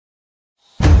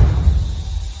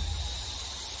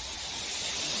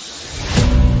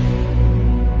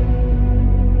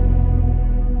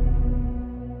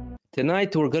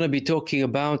Tonight, we're going to be talking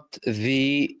about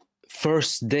the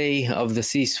first day of the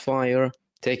ceasefire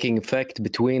taking effect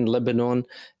between Lebanon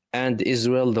and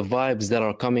Israel, the vibes that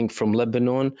are coming from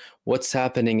Lebanon, what's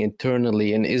happening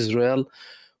internally in Israel,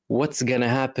 what's going to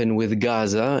happen with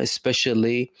Gaza,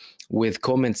 especially with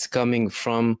comments coming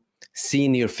from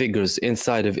senior figures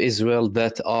inside of Israel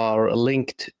that are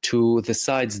linked to the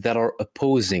sides that are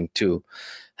opposing to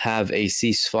have a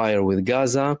ceasefire with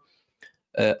Gaza.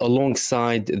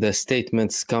 Alongside the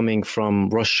statements coming from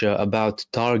Russia about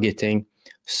targeting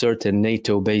certain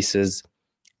NATO bases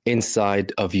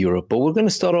inside of Europe. But we're going to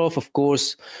start off, of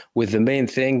course, with the main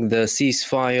thing. The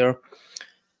ceasefire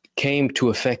came to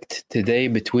effect today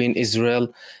between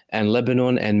Israel and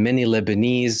Lebanon, and many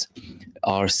Lebanese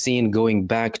are seen going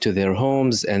back to their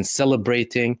homes and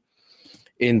celebrating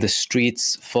in the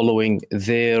streets following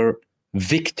their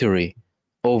victory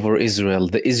over Israel,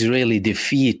 the Israeli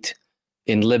defeat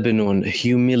in Lebanon,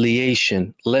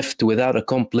 humiliation, left without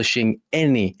accomplishing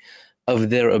any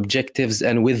of their objectives,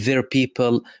 and with their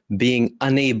people being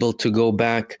unable to go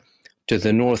back to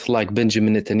the north, like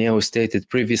Benjamin Netanyahu stated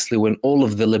previously, when all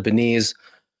of the Lebanese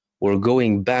were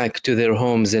going back to their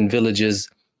homes and villages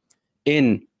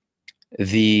in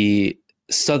the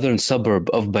southern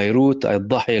suburb of Beirut,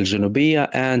 Al-Dahiya al-Janubiyya,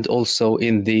 and also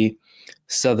in the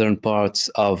southern parts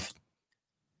of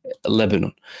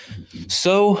Lebanon.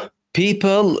 So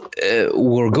people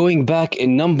were going back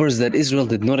in numbers that Israel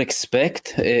did not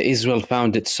expect. Israel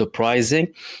found it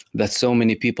surprising that so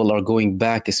many people are going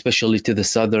back, especially to the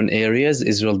southern areas.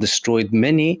 Israel destroyed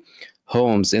many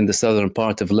homes in the southern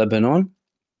part of Lebanon.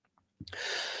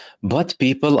 But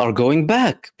people are going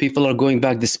back. People are going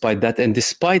back despite that, and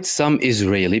despite some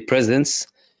Israeli presence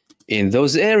in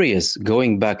those areas,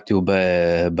 going back to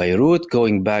Beirut,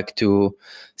 going back to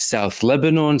South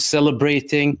Lebanon,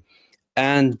 celebrating,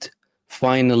 and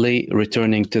finally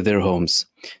returning to their homes.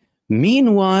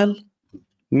 Meanwhile,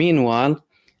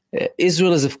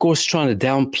 Israel is, of course, trying to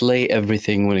downplay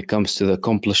everything when it comes to the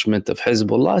accomplishment of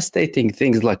Hezbollah, stating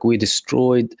things like, we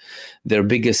destroyed their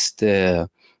biggest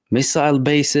missile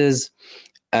bases,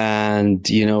 and,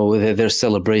 you know, their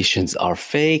celebrations are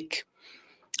fake,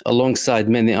 alongside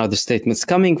many other statements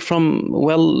coming from,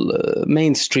 well,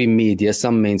 mainstream media,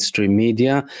 some mainstream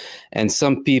media, and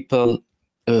some people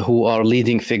who are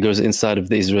leading figures inside of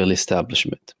the Israeli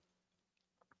establishment.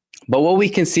 But what we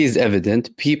can see is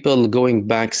evident. People going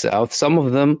back south, some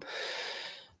of them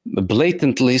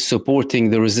blatantly supporting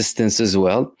the resistance as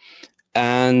well.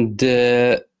 And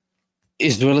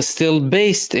Israel is still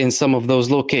based in some of those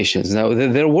locations. Now,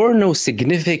 there were no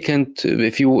significant,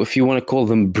 if you want to call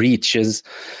them, breaches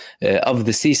of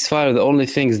the ceasefire. The only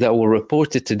things that were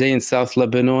reported today in South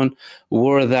Lebanon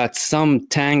were that some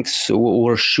tanks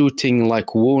were shooting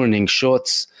like warning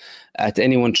shots at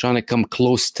anyone trying to come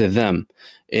close to them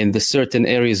in the certain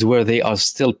areas where they are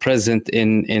still present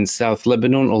in South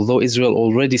Lebanon, although Israel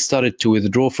already started to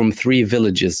withdraw from 3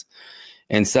 villages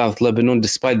in South Lebanon,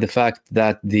 despite the fact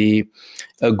that the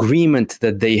agreement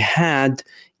that they had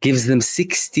gives them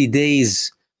 60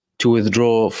 days to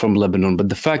withdraw from Lebanon. But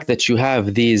the fact that you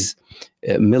have these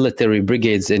military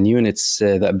brigades and units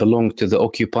that belong to the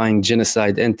occupying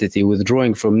genocide entity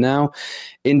withdrawing from now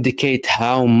indicate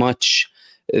how much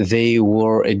they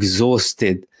were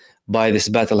exhausted by this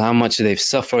battle, how much they've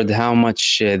suffered, how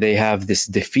much they have this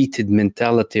defeated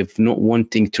mentality of not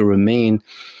wanting to remain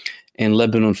in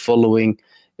Lebanon following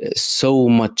so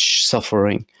much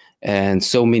suffering and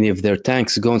so many of their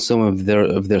tanks gone, some of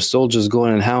their soldiers gone,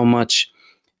 and how much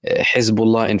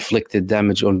Hezbollah inflicted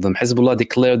damage on them. Hezbollah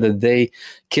declared that they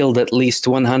killed at least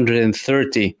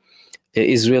 130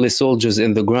 Israeli soldiers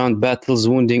in the ground battles,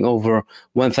 wounding over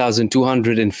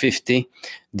 1,250,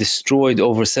 destroyed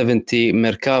over 70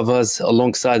 Merkavas,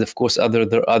 alongside, of course, other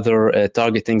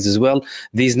targetings as well.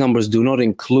 These numbers do not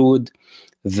include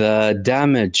the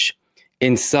damage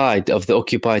inside of the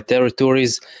occupied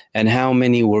territories and how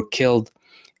many were killed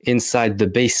inside the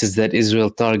bases that Israel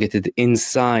targeted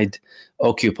inside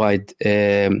occupied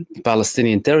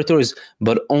Palestinian territories,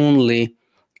 but only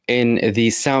in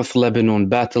the South Lebanon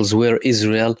battles where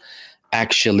Israel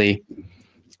actually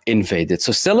invaded.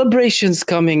 So celebrations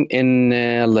coming in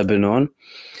Lebanon.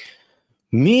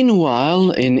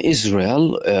 Meanwhile, in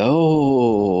Israel,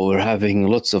 we're having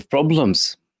lots of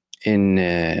problems in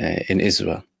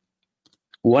Israel.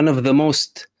 One of the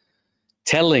most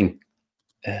telling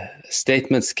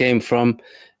statements came from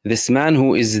this man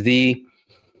who is the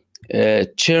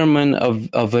chairman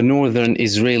of a northern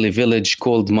Israeli village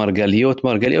called Margaliot.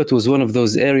 Margaliot was one of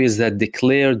those areas that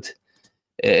declared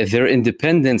their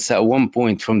independence at one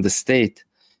point from the state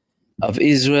of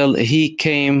Israel. He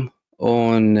came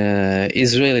on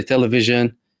Israeli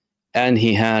television, and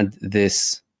he had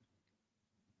this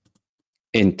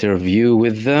interview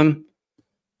with them.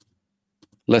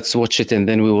 Let's watch it, and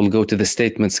then we will go to the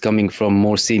statements coming from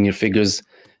more senior figures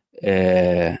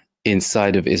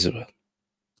inside of Israel.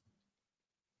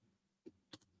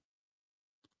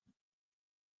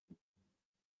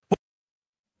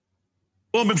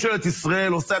 פה ממשלת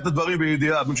ישראל עושה את הדברים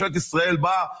בידיעה. ממשלת ישראל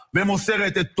באה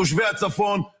ומוסרת את תושבי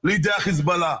הצפון לידי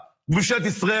החיזבאללה. ממשלת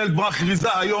ישראל כבר הכריזה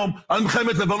היום על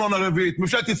מלחמת לבנון הרביעית.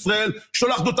 ממשלת ישראל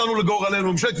שולחת אותנו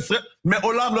לגורלנו. ממשלת ישראל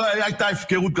מעולם לא הייתה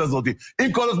הפקרות כזאת.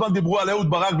 אם כל הזמן דיברו על אהוד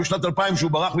ברק בשנת 2000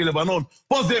 שהוא ברח מלבנון,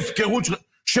 פה זה הפקרות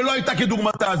שלא הייתה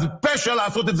כדוגמתה. זה פשע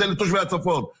לעשות את זה לתושבי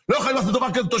הצפון. לא יכולים לעשות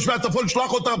דבר כזה לתושבי הצפון,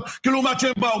 לשלוח אותם כאילו מה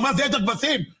שהם באו. מה זה עדר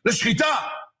כבשים? לשחיטה?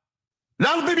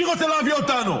 לאן ביבי רוצה להביא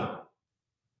אותנו?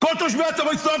 כל תושבי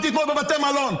הצפון הסתובבתי אתמול בבתי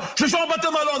מלון, שלשום בבתי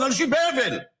מלון, אנשים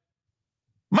באבל.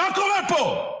 מה קורה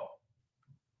פה?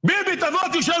 ביבי, תבוא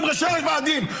תשאל עם ראשי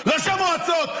ועדים, ראשי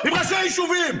מועצות, עם ראשי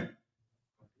יישובים.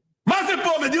 מה זה פה?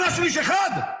 מדינה של איש אחד?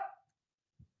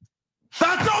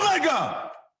 תעצור רגע!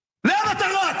 לאן אתה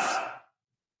רץ?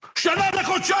 שנה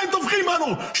וחודשיים טובחים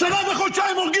בנו, שנה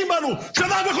וחודשיים הורגים בנו,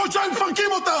 שנה וחודשיים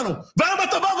מפרקים אותנו, והיום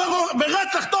אתה בא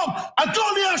ורץ לחתום על כל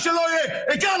נייר שלא יהיה,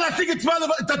 העיקר להשיג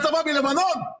את הצבא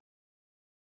מלבנון?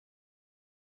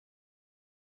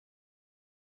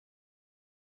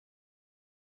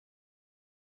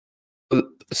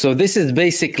 So this is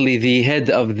basically the head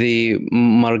of the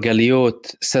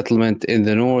Margaliot settlement in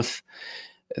the north,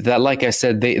 that, like I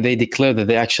said, they declared that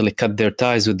they actually cut their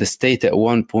ties with the state at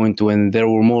one point when there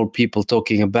were more people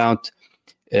talking about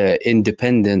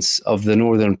independence of the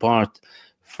northern part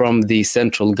from the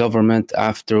central government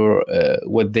after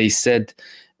what they said,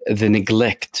 the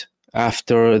neglect.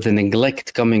 After the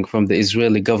neglect coming from the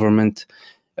Israeli government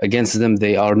against them,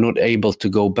 they are not able to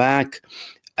go back,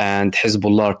 and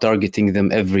Hezbollah are targeting them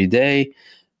every day.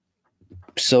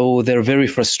 So they're very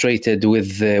frustrated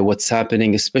with what's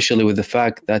happening, especially with the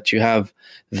fact that you have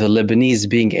the Lebanese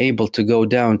being able to go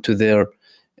down to their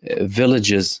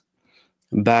villages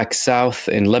back south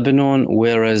in Lebanon,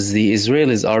 whereas the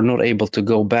Israelis are not able to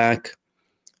go back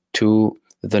to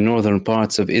the northern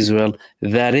parts of Israel.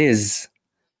 That is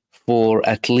for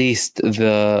at least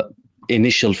the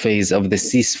initial phase of the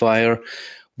ceasefire,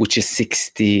 which is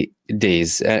 60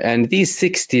 days. And these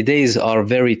 60 days are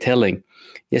very telling.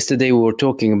 Yesterday, we were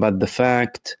talking about the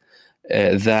fact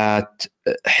that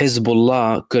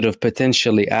Hezbollah could have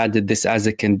potentially added this as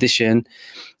a condition,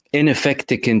 in effect,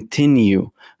 to continue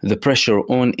the pressure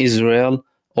on Israel,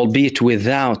 albeit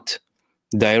without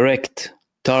direct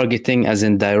targeting, as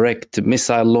in direct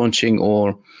missile launching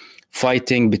or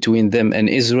fighting between them and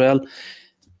Israel,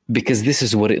 because this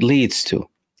is what it leads to.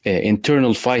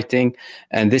 Internal fighting,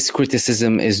 and this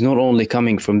criticism is not only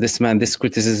coming from this man, this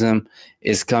criticism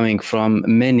is coming from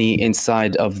many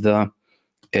inside of the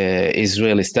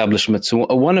Israeli establishment. So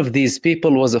one of these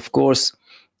people was, of course,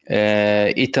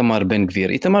 Itamar Ben-Gvir.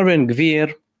 Itamar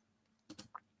Ben-Gvir,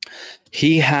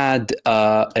 he had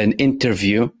an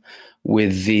interview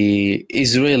with the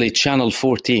Israeli Channel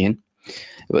 14.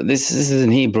 This is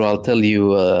in Hebrew. I'll tell you,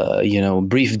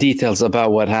 brief details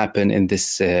about what happened in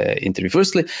this interview.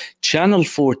 Firstly, Channel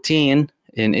 14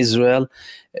 in Israel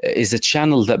is a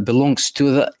channel that belongs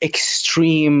to the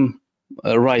extreme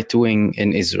right wing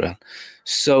in Israel.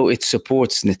 So it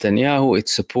supports Netanyahu, it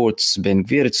supports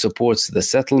Ben-Gvir, it supports the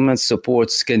settlements,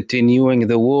 supports continuing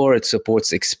the war, it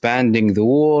supports expanding the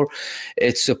war,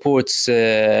 it supports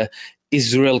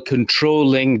Israel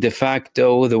controlling de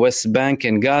facto the West Bank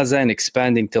and Gaza and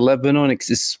expanding to Lebanon. It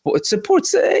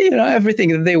supports everything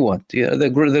that they want,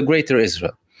 the greater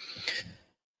Israel.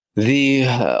 The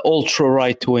ultra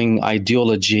right-wing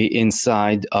ideology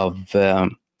inside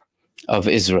of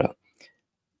Israel.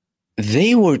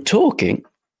 They were talking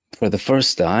for the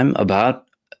first time about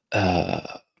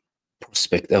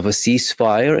prospect of a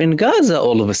ceasefire in Gaza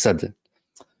all of a sudden.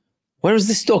 Where is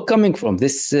this talk coming from?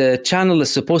 This channel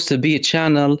is supposed to be a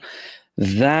channel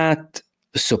that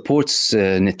supports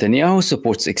Netanyahu,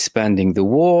 supports expanding the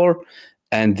war,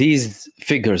 and these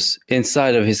figures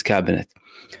inside of his cabinet.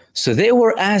 So they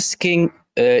were asking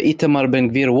Itamar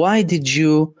Ben-Gvir,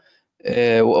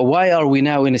 why are we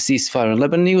now in a ceasefire in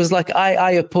Lebanon? He was like,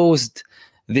 I opposed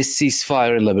this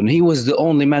ceasefire in Lebanon. He was the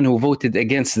only man who voted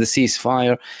against the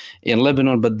ceasefire in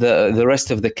Lebanon, but the rest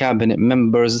of the cabinet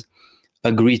members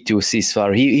agreed to a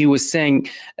ceasefire. He was saying,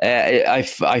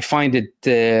 I find it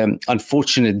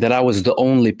unfortunate that I was the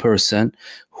only person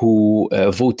who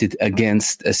voted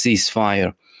against a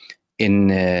ceasefire in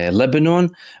Lebanon.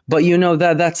 But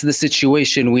that's the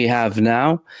situation we have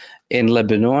now in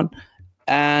Lebanon.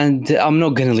 and I'm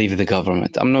not going to leave the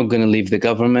government. I'm not going to leave the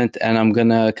government, and I'm going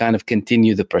to kind of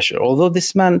continue the pressure. Although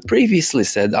this man previously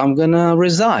said, I'm going to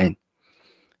resign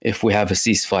if we have a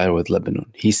ceasefire with Lebanon.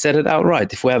 He said it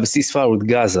outright. If we have a ceasefire with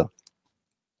Gaza,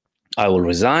 I will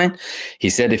resign. He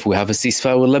said, if we have a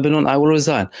ceasefire with Lebanon, I will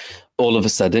resign. All of a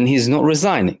sudden, he's not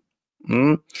resigning.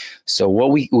 So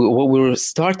what we're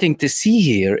starting to see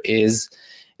here is,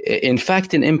 in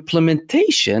fact, an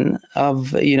implementation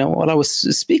of, you know, what I was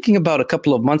speaking about a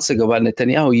couple of months ago about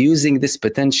Netanyahu using this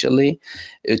potentially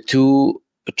to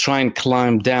try and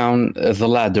climb down the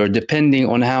ladder, depending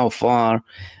on how far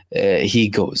he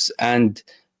goes. And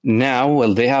now,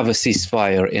 well, they have a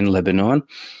ceasefire in Lebanon.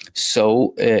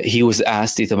 So he was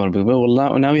asked,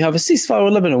 well, now you have a ceasefire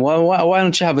with Lebanon. Why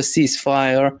don't you have a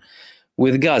ceasefire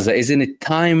with Gaza? Isn't it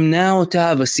time now to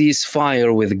have a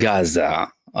ceasefire with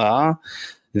Gaza?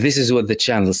 This is what the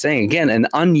channel is saying. Again, an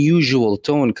unusual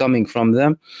tone coming from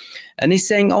them. And he's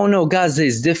saying, oh no, Gaza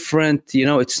is different. You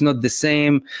know, it's not the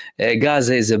same.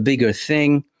 Gaza is a bigger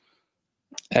thing.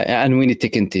 And we need to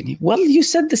continue. Well, you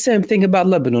said the same thing about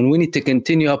Lebanon. We need to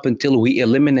continue up until we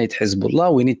eliminate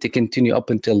Hezbollah. We need to continue up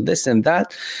until this and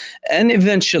that. And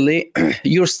eventually,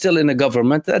 you're still in a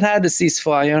government that had a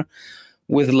ceasefire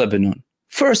with Lebanon.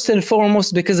 First and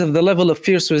foremost, because of the level of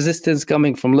fierce resistance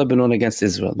coming from Lebanon against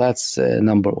Israel. That's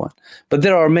number one. But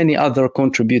there are many other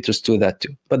contributors to that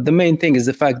too. But the main thing is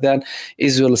the fact that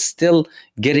Israel is still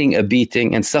getting a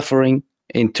beating and suffering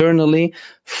internally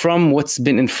from what's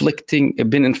been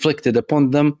inflicted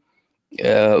upon them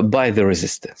by the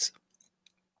resistance.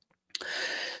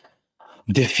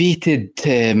 Defeated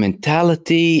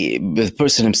mentality. The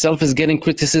person himself is getting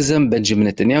criticism. Benjamin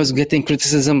Netanyahu is getting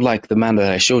criticism, like the man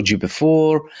that I showed you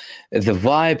before. The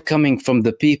vibe coming from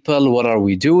the people, what are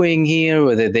we doing here?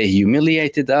 Whether they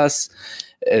humiliated us.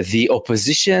 The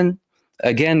opposition,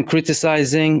 again,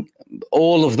 criticizing.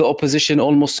 All of the opposition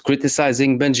almost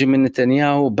criticizing Benjamin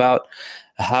Netanyahu about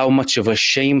how much of a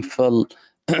shameful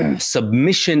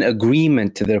submission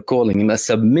agreement, they're calling him a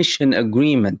submission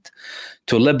agreement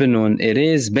to Lebanon it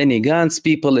is. Benny Gantz,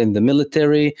 people in the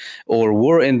military or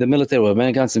were in the military, well,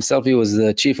 Benny Gantz himself, he was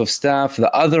the chief of staff.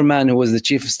 The other man who was the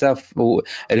chief of staff, and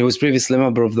he was previously a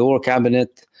member of the war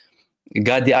cabinet,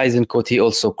 Gadi Eisenkot, he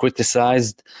also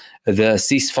criticized the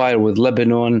ceasefire with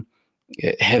Lebanon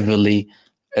heavily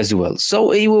as well. So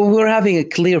we're having a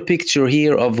clear picture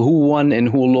here of who won and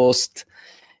who lost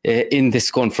in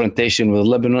this confrontation with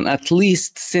Lebanon, at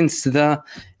least since the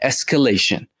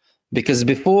escalation. Because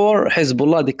before,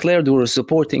 Hezbollah declared we were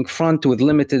supporting front with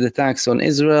limited attacks on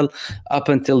Israel up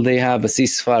until they have a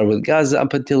ceasefire with Gaza,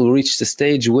 up until we reached the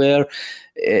stage where,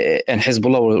 and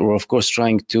Hezbollah were of course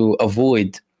trying to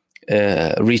avoid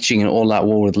reaching an all-out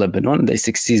war with Lebanon. They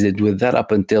succeeded with that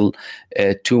up until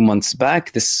 2 months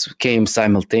back. This came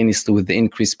simultaneously with the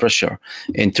increased pressure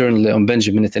internally on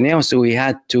Benjamin Netanyahu. So he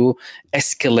had to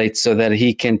escalate so that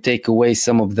he can take away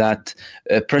some of that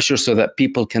pressure so that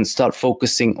people can start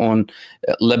focusing on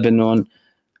Lebanon,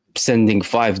 sending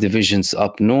 5 divisions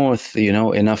up north, you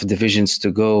know, enough divisions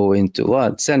to go into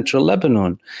what? Central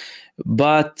Lebanon.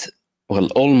 But well,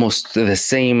 almost the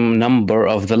same number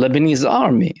of the Lebanese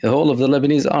army, the whole of the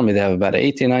Lebanese army. They have about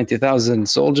 80,000, 90,000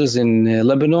 soldiers in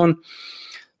Lebanon.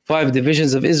 5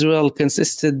 divisions of Israel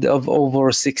consisted of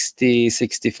over 60,000,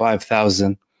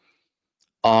 65,000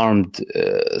 armed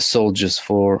soldiers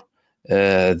for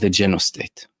the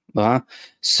Genostate.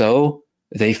 So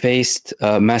they faced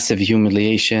massive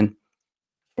humiliation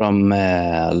from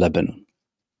Lebanon.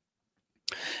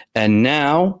 And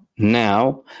now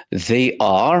they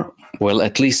are, well,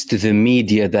 at least the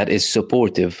media that is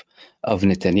supportive of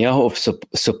Netanyahu,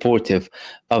 supportive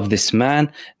of this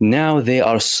man, now they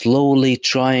are slowly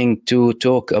trying to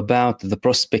talk about the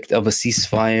prospect of a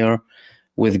ceasefire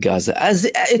with Gaza.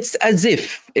 It's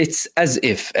as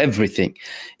if everything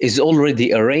is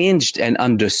already arranged and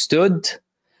understood,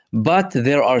 but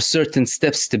there are certain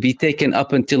steps to be taken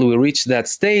up until we reach that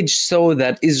stage so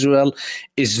that Israel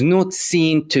is not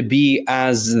seen to be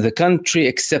as the country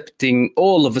accepting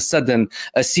all of a sudden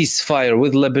a ceasefire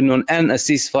with Lebanon and a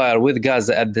ceasefire with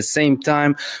Gaza at the same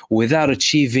time without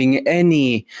achieving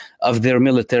any of their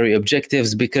military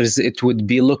objectives, because it would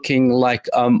be looking like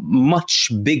a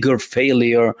much bigger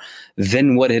failure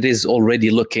than what it is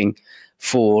already looking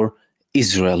for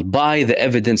Israel, by the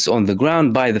evidence on the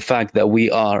ground, by the fact that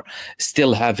we are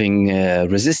still having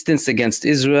resistance against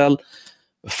Israel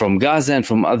from Gaza and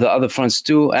from other fronts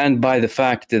too, and by the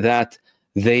fact that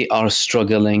they are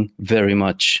struggling very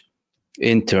much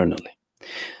internally.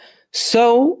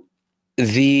 So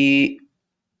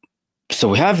So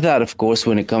we have that, of course,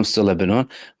 when it comes to Lebanon,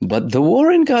 but the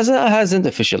war in Gaza hasn't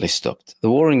officially stopped.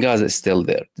 The war in Gaza is still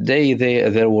there. Today,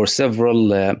 there were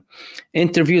several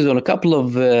interviews on a couple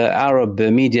of Arab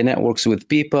media networks with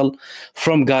people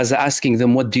from Gaza asking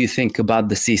them, what do you think about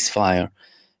the ceasefire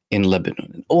in Lebanon?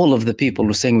 And all of the people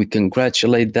were saying, we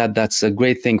congratulate that. That's a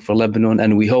great thing for Lebanon,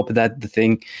 and we hope that the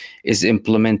thing is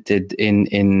implemented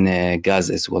in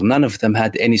Gaza as well. None of them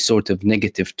had any sort of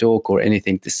negative talk or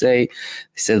anything to say.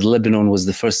 They said Lebanon was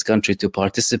the first country to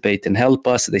participate and help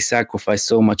us. They sacrificed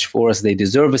so much for us. They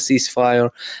deserve a ceasefire.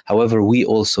 However, we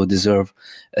also deserve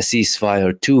a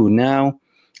ceasefire too now.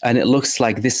 And it looks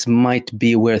like this might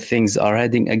be where things are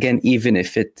heading, again, even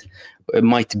if it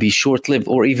might be short-lived,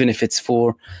 or even if it's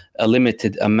for a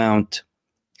limited amount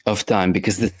of time,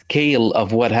 because the scale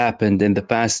of what happened in the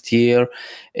past year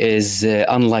is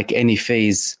unlike any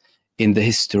phase in the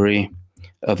history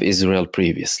of Israel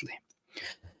previously.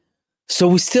 So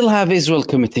we still have Israel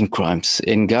committing crimes.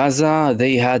 In Gaza,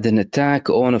 they had an attack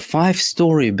on a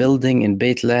 5-story building in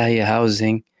Beit Lahia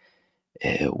housing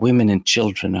women and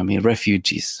children, I mean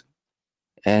refugees.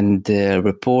 And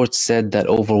reports said that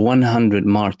over 100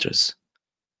 martyrs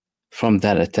from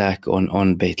that attack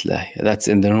on Beit Lahia. That's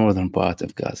in the northern part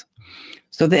of Gaza.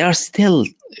 So they are still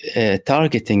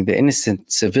targeting the innocent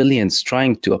civilians,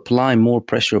 trying to apply more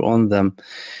pressure on them,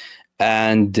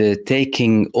 and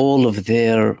taking all of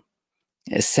their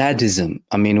sadism.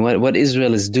 I mean, what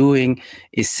Israel is doing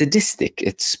is sadistic.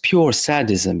 It's pure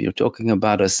sadism. You're talking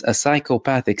about a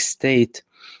psychopathic state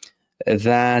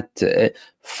that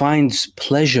finds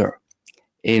pleasure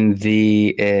in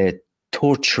the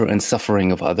torture and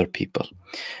suffering of other people.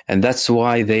 And that's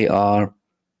why they are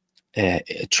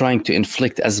trying to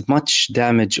inflict as much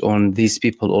damage on these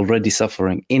people already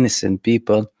suffering, innocent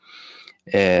people,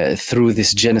 through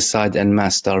this genocide and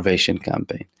mass starvation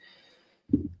campaign.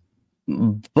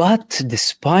 But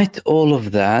despite all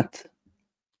of that,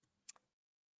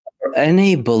 they're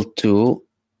unable to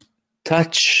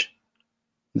touch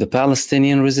the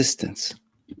Palestinian resistance.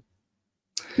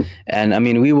 And I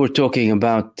mean, we were talking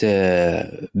about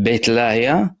Beit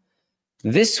Lahia.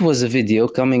 This was a video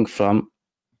coming from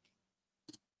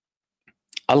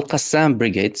Al-Qassam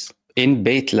brigades in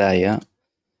Beit Lahia.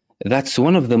 That's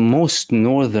one of the most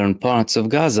northern parts of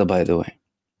Gaza, by the way.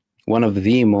 One of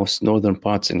the most northern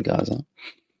parts in Gaza.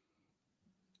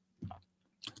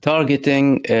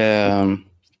 Targeting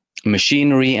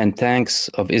machinery and tanks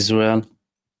of Israel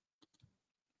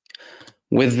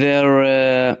with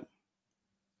their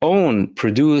own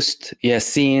produced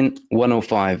Yasin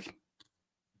 105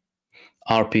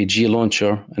 RPG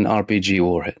launcher and RPG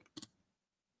warhead.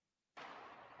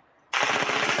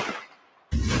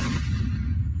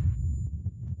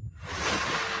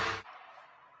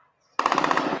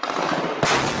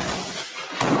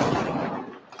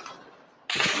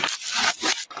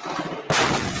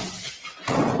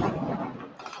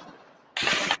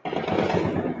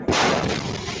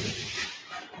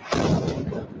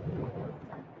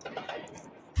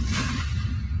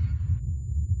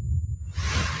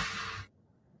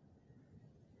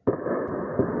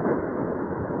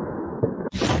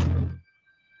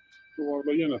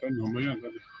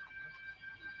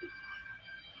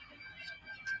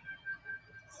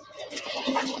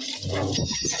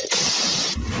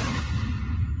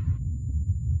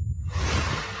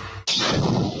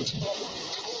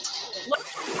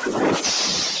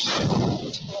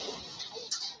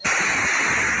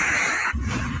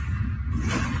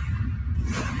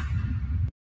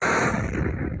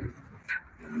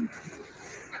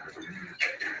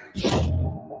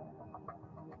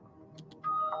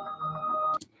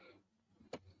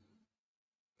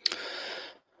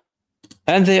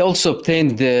 And they also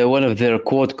obtained one of their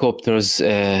quadcopters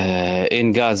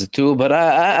in Gaza too. But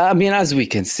I mean, as we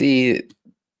can see,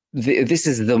 this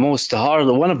is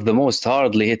one of the most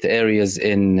hardly hit areas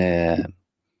in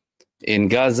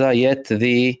Gaza. Yet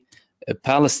the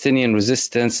Palestinian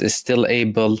resistance is still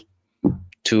able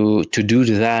to do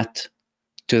that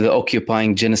to the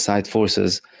occupying genocide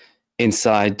forces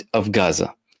inside of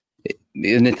Gaza.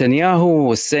 Netanyahu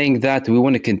was saying that we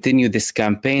want to continue this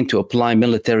campaign to apply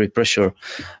military pressure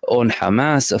on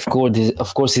Hamas. Of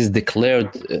course, his declared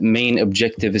main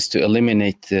objective is to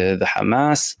eliminate the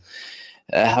Hamas.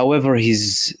 However,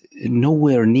 he's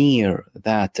nowhere near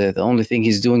that. The only thing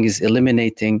he's doing is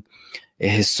eliminating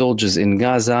his soldiers in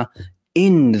Gaza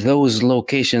in those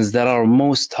locations that are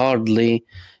most hardly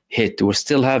hit. We're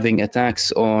still having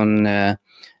attacks on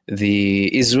the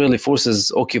Israeli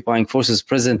forces, occupying forces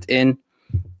present in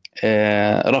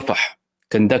Rafah,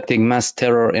 conducting mass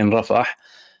terror in Rafah.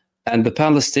 And the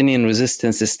Palestinian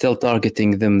resistance is still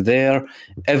targeting them there.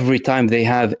 Every time they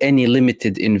have any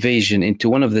limited invasion into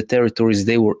one of the territories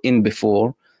they were in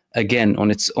before, again,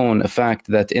 on its own, a fact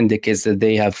that indicates that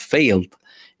they have failed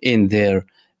in their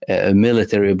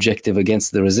military objective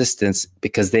against the resistance,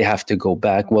 because they have to go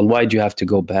back. Well, why do you have to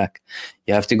go back?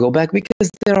 You have to go back because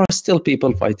there are still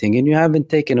people fighting, and you haven't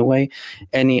taken away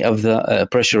any of the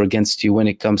pressure against you when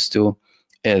it comes to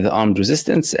the armed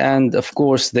resistance. And of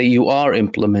course, you are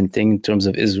implementing, in terms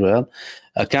of Israel,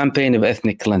 a campaign of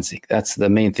ethnic cleansing. That's the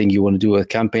main thing you want to do, a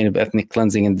campaign of ethnic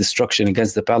cleansing and destruction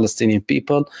against the Palestinian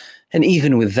people. And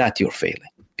even with that, you're failing.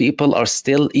 People are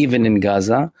still, even in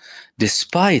Gaza,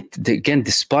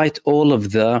 despite all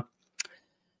of the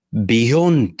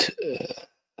beyond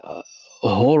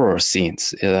horror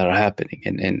scenes that are happening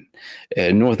in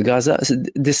North Gaza,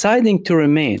 deciding to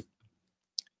remain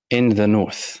in the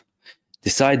north.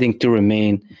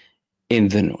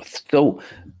 So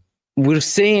we're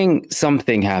seeing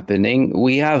something happening.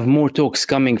 We have more talks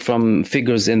coming from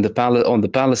figures on the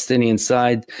Palestinian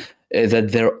side,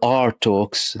 that there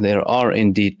are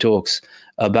indeed talks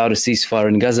about a ceasefire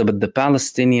in Gaza, but the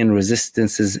Palestinian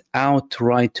resistance is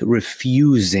outright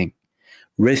refusing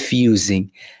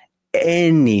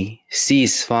any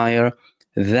ceasefire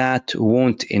that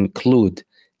won't include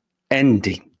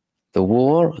ending the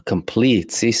war, a complete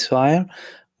ceasefire,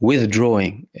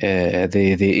 withdrawing,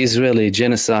 the Israeli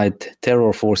genocide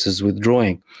terror forces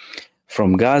withdrawing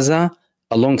from Gaza,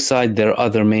 alongside their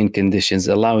other main conditions,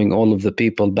 allowing all of the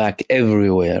people back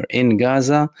everywhere in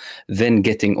Gaza, then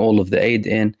getting all of the aid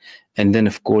in, and then,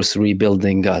 of course,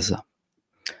 rebuilding Gaza.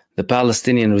 The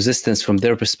Palestinian resistance, from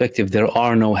their perspective, there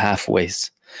are no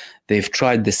halfways. They've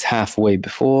tried this halfway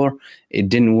before. It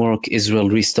didn't work. Israel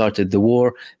restarted the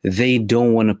war. They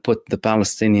don't want to put the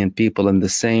Palestinian people in the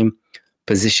same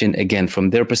position again.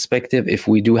 From their perspective, if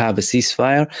we do have a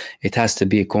ceasefire, it has to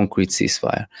be a concrete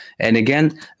ceasefire. And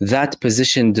again, that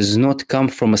position does not come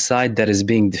from a side that is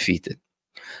being defeated.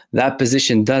 That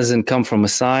position doesn't come from a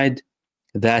side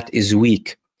that is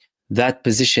weak. That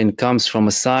position comes from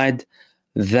a side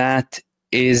that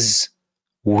is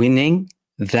winning,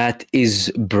 that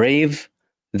is brave,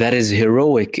 that is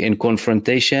heroic in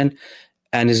confrontation,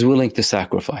 and is willing to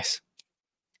sacrifice.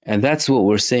 And that's what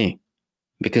we're seeing.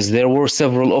 Because there were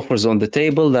several offers on the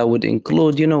table that would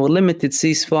include, a limited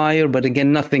ceasefire, but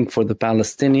again, nothing for the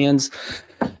Palestinians,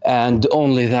 and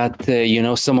only that,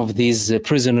 some of these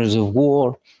prisoners of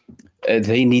war,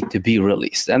 they need to be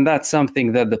released. And that's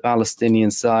something that the Palestinian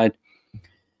side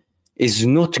is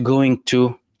not going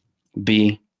to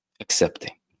be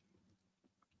accepting.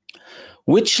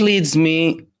 Which leads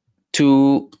me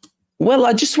to, well,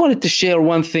 I just wanted to share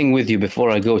one thing with you before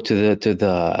I go to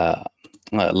the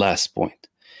last point.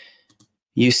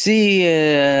 You see,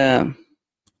 there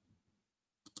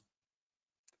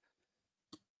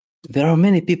are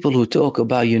many people who talk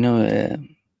about,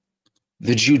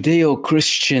 the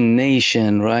Judeo-Christian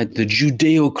nation, right? The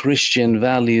Judeo-Christian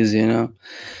values,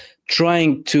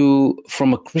 trying to,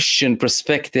 from a Christian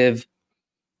perspective,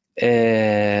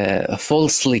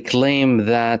 falsely claim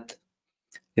that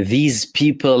these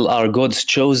people are God's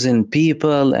chosen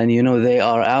people, and, they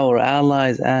are our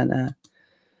allies, and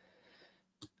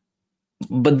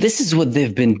but this is what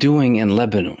they've been doing in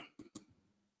Lebanon.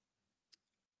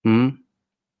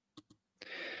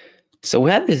 So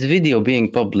we had this video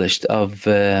being published of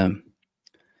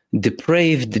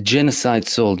depraved genocide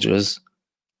soldiers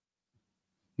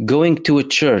going to a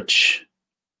church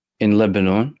in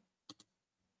Lebanon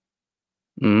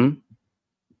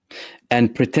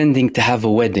and pretending to have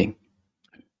a wedding.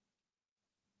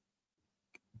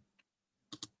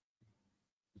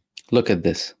 Look at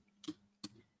this.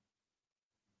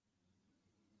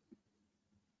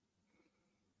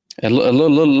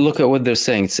 Look at what they're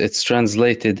saying. It's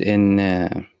translated in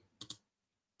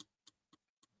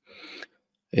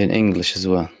English as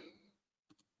well.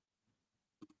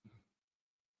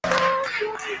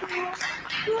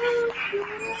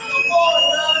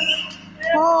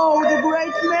 Oh, the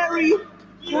great Mary.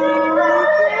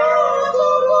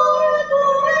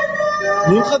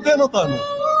 מי מחתן אותנו?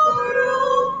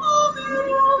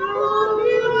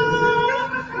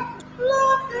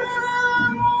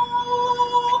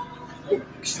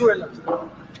 קשו אליו.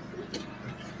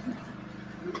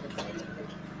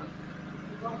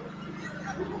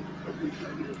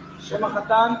 שם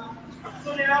החתן?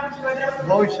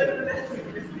 מוישה.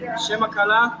 שם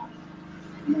הכלה?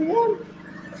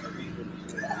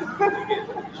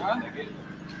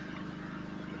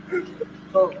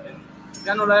 טוב,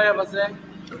 הגענו לערב הזה.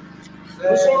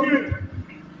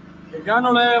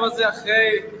 הגענו לערב הזה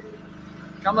אחרי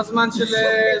כמה זמן של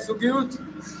זוגיות?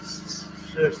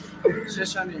 6.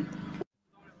 6 שנים.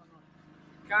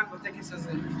 כאן בטקס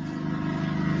הזה.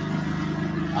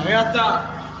 הרי אתה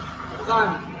מוכן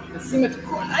לשים את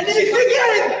כל... אני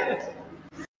מתנגד!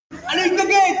 אני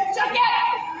מתנגד!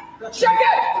 שקט! שקט!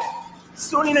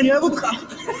 סולין, אני אוהב אותך!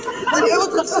 אני אוהב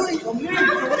אותך, סולין!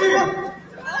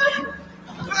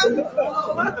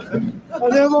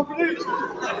 אני אוהב אותך!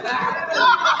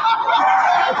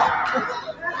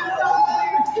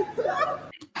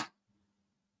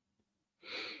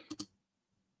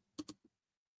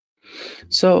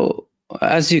 So,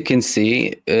 as you can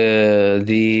see,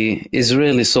 the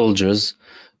Israeli soldiers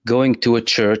going to a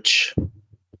church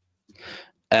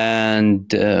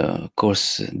and, of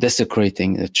course,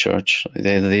 desecrating the church.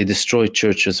 They destroyed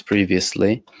churches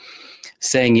previously,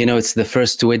 saying, you know, it's the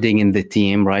first wedding in the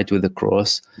team, right, with the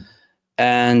cross,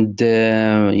 and,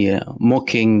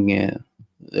 mocking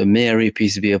Mary,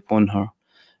 peace be upon her,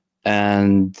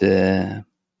 and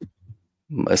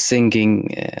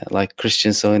singing like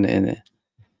Christian song,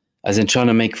 as in trying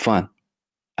to make fun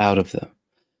out of them.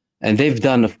 And they've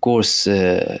done, of course,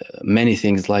 many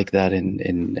things like that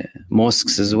in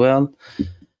mosques as well.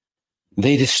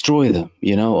 They destroy them,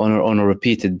 you know, on a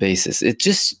repeated basis. It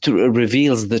just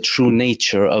reveals the true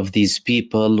nature of these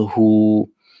people who,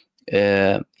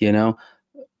 you know,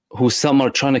 who some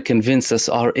are trying to convince us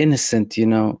are innocent, you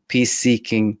know,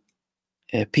 peace-seeking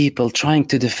people trying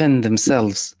to defend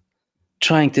themselves.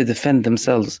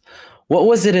 What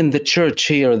was it in the church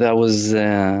here that was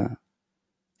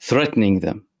threatening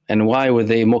them? And why were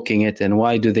they mocking it? And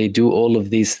why do they do all of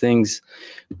these things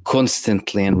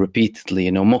constantly and repeatedly,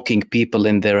 you know, mocking people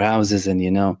in their houses and,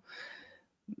 you know,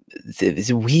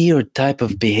 it's weird type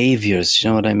of behaviors, you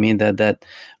know what I mean, that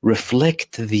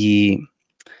reflect the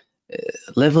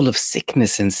level of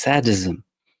sickness and sadism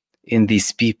in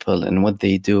these people and what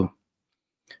they do.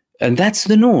 And that's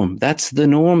the norm. That's the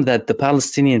norm that the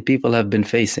Palestinian people have been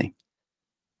facing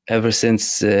ever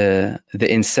since the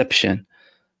inception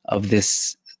of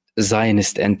this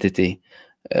Zionist entity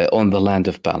on the land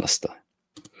of Palestine.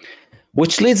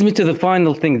 Which leads me to the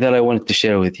final thing that I wanted to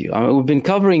share with you. I mean, we've been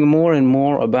covering more and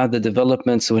more about the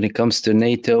developments when it comes to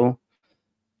NATO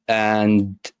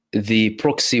and the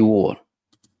proxy war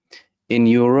in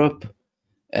Europe.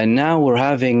 And now we're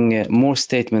having more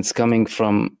statements coming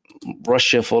from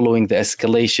Russia following the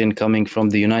escalation coming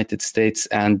from the United States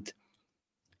and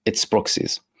its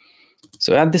proxies.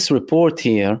 So at this report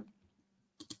here,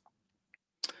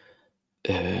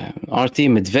 RT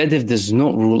Medvedev does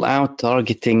not rule out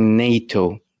targeting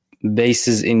NATO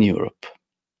bases in Europe.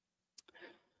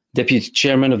 Deputy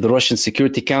Chairman of the Russian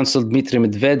Security Council, Dmitry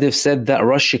Medvedev, said that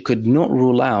Russia could not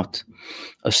rule out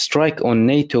a strike on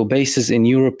NATO bases in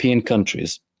European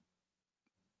countries.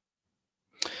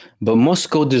 But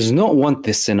Moscow does not want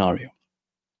this scenario.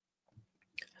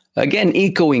 Again,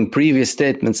 echoing previous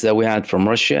statements that we had from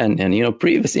Russia and you know,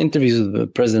 previous interviews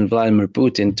with President Vladimir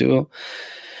Putin too,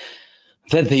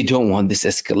 that they don't want this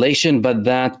escalation, but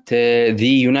that the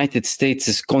United States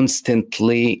is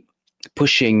constantly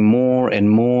pushing more and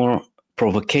more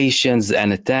provocations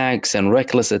and attacks and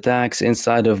reckless attacks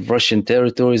inside of Russian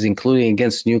territories, including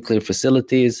against nuclear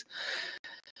facilities.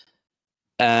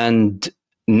 And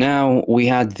now we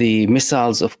had the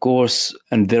missiles, of course,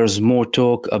 and there's more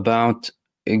talk about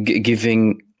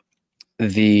giving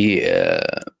the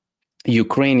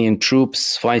Ukrainian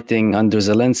troops fighting under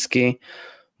Zelensky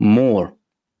more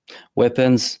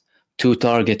weapons to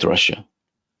target Russia.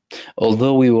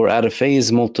 Although we were at a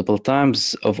phase multiple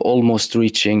times of almost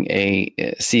reaching a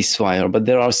ceasefire, but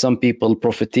there are some people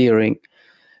profiteering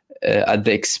at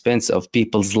the expense of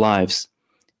people's lives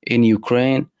in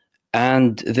Ukraine.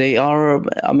 And they are,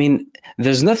 I mean,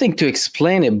 there's nothing to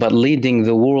explain it but leading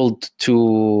the world to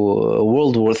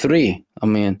World War III. I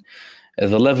mean,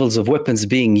 the levels of weapons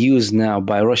being used now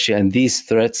by Russia and these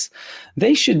threats,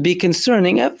 they should be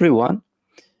concerning everyone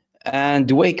and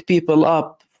wake people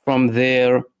up from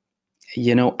their,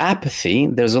 you know, apathy.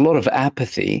 There's a lot of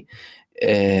apathy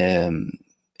in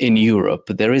Europe.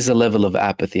 There is a level of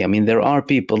apathy. I mean, there are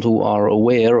people who are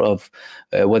aware of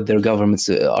what their governments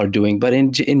are doing, but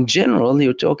in general,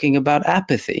 you're talking about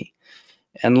apathy.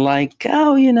 And like,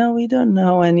 oh, you know, we don't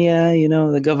know, and yeah, you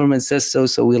know, the government says so,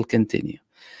 so we'll continue.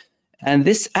 And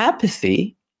this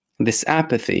apathy,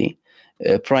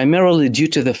 primarily due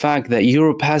to the fact that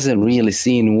Europe hasn't really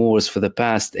seen wars for the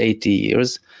past 80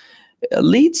 years,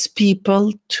 leads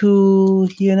people to,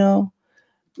 you know,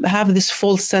 have this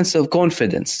false sense of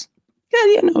confidence. Yeah,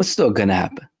 you know, it's not going to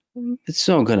happen. It's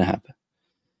not going to happen.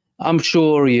 I'm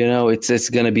sure, you know, it's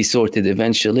going to be sorted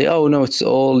eventually. Oh, no, it's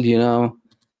all, you know,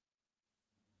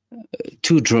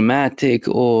 too dramatic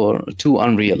or too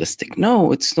unrealistic.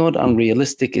 No, it's not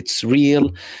unrealistic. It's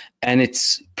real, and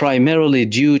it's primarily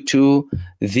due to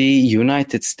the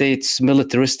United States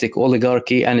militaristic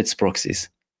oligarchy and its proxies,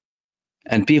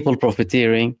 and people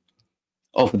profiteering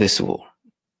of this war.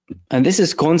 And this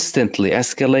is constantly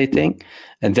escalating,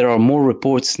 and there are more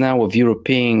reports now of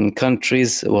European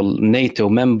countries, well, NATO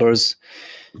members,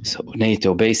 so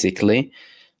NATO basically,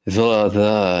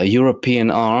 the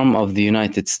European arm of the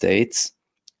United States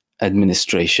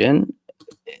administration,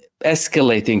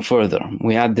 escalating further.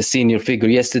 We had the senior figure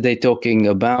yesterday talking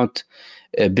about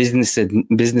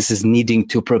businesses needing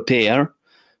to prepare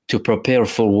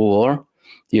for war,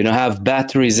 you know, have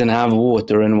batteries and have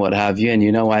water and what have you. And,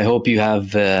 you know, I hope you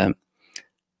have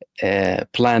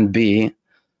plan B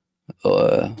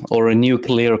or a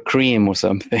nuclear cream or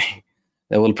something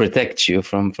that will protect you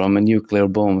from a nuclear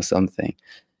bomb or something.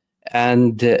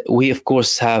 And we, of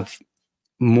course, have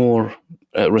more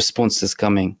responses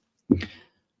coming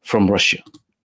from Russia.